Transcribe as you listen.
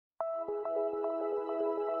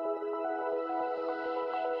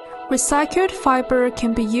Recycled fiber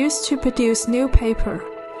can be used to produce new paper.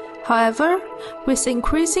 However, with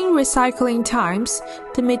increasing recycling times,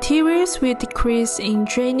 the materials will decrease in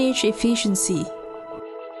drainage efficiency.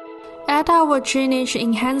 Add our drainage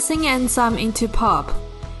enhancing enzyme into pulp.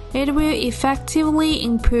 It will effectively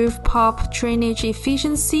improve pulp drainage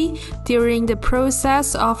efficiency during the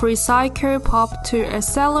process of recycled pulp to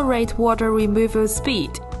accelerate water removal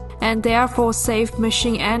speed, and therefore save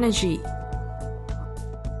machine energy.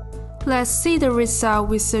 Let's see the result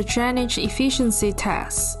with the drainage efficiency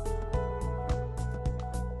test.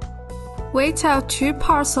 Weight out 2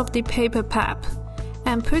 parts of the paper pulp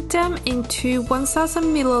and put them into 1000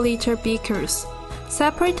 ml beakers,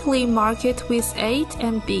 separately marked with A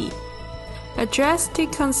and B. Adjust the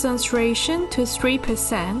concentration to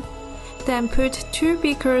 3%, then put 2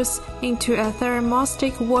 beakers into a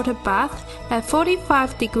thermostat water bath at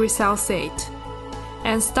 45 degrees Celsius,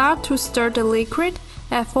 and start to stir the liquid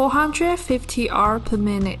at 450 R per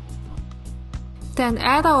minute. Then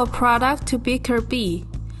add our product to beaker B.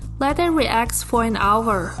 Let it react for an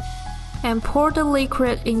hour, and pour the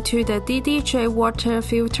liquid into the DDJ water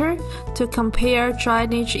filter to compare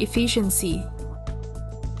drainage efficiency.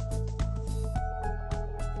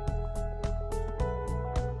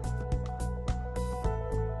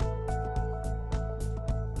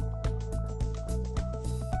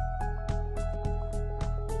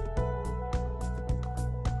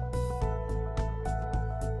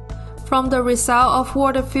 From the result of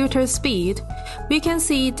water filter speed, we can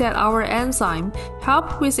see that our enzyme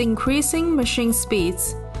helps with increasing machine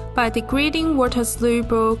speeds by degrading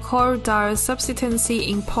water-soluble colloidal substances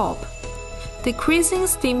in pulp, decreasing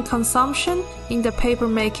steam consumption in the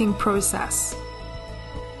paper-making process.